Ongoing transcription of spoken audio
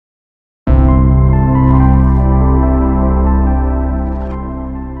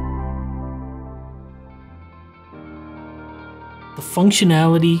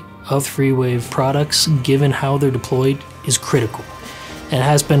functionality of FreeWave products, given how they're deployed, is critical, and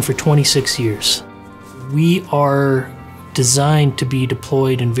has been for 26 years. We are designed to be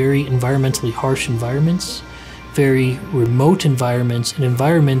deployed in very environmentally harsh environments, very remote environments, and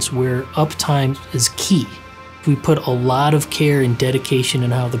environments where uptime is key. We put a lot of care and dedication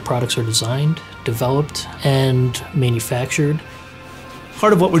in how the products are designed, developed, and manufactured.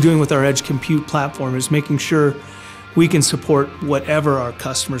 Part of what we're doing with our edge compute platform is making sure we can support whatever our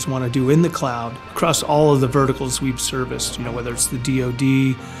customers want to do in the cloud across all of the verticals we've serviced, whether it's the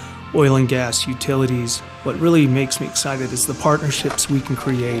DoD, oil and gas, utilities. What really makes me excited is the partnerships we can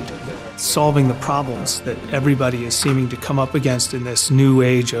create, solving the problems that everybody is seeming to come up against in this new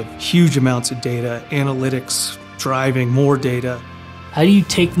age of huge amounts of data, analytics, driving more data. How do you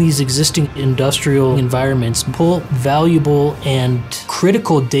take these existing industrial environments, pull valuable and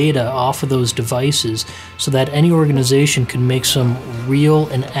critical data off of those devices so that any organization can make some real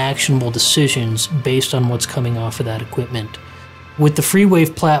and actionable decisions based on what's coming off of that equipment? With the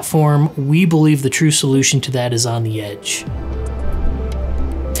FreeWave platform, we believe the true solution to that is on the edge.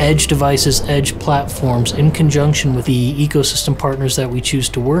 Edge devices, edge platforms, in conjunction with the ecosystem partners that we choose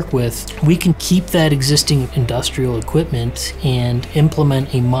to work with, we can keep that existing industrial equipment and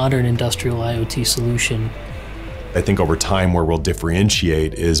implement a modern industrial IoT solution. I think over time where we'll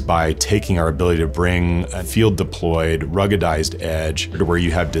differentiate is by taking our ability to bring a field deployed, ruggedized edge to where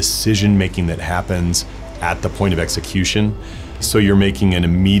you have decision making that happens at the point of execution. So you're making an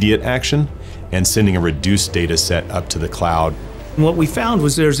immediate action and sending a reduced data set up to the cloud. And what we found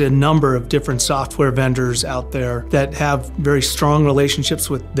was there's a number of different software vendors out there that have very strong relationships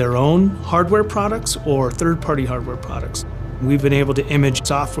with their own hardware products or third-party hardware products. We've been able to image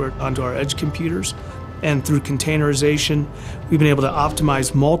software onto our edge computers, and through containerization, we've been able to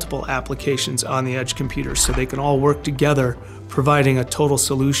optimize multiple applications on the edge computers so they can all work together, providing a total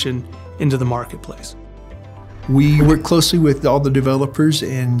solution into the marketplace. We work closely with all the developers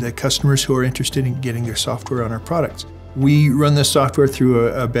and the customers who are interested in getting their software on our products. We run the software through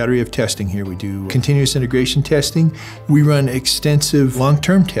a battery of testing here. We do continuous integration testing. We run extensive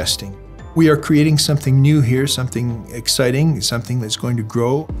long-term testing. We are creating something new here, something exciting, something that's going to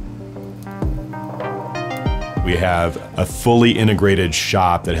grow. We have a fully integrated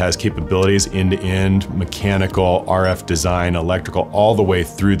shop that has capabilities end-to-end, mechanical, RF design, electrical, all the way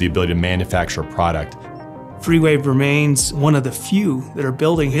through the ability to manufacture a product. FreeWave remains one of the few that are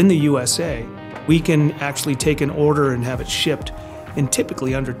building in the USA. We can actually take an order and have it shipped in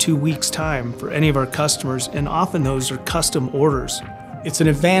typically under 2 weeks' time for any of our customers, and often those are custom orders. It's an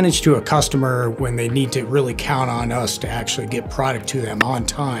advantage to a customer when they need to really count on us to actually get product to them on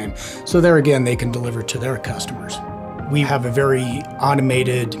time. So there again, they can deliver to their customers. We have a very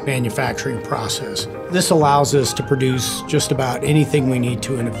automated manufacturing process. This allows us to produce just about anything we need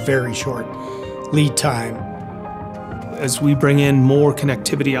to in a very short lead time. As we bring in more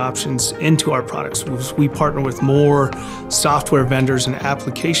connectivity options into our products, as we partner with more software vendors and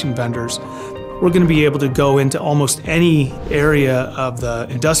application vendors, we're going to be able to go into almost any area of the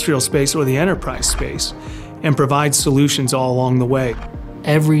industrial space or the enterprise space and provide solutions all along the way.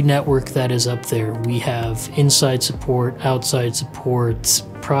 Every network that is up there, we have inside support, outside support,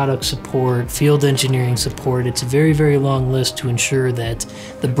 product support, field engineering support. It's a very, very long list to ensure that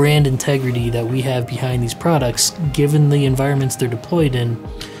the brand integrity that we have behind these products, given the environments they're deployed in,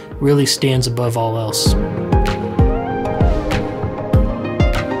 really stands above all else.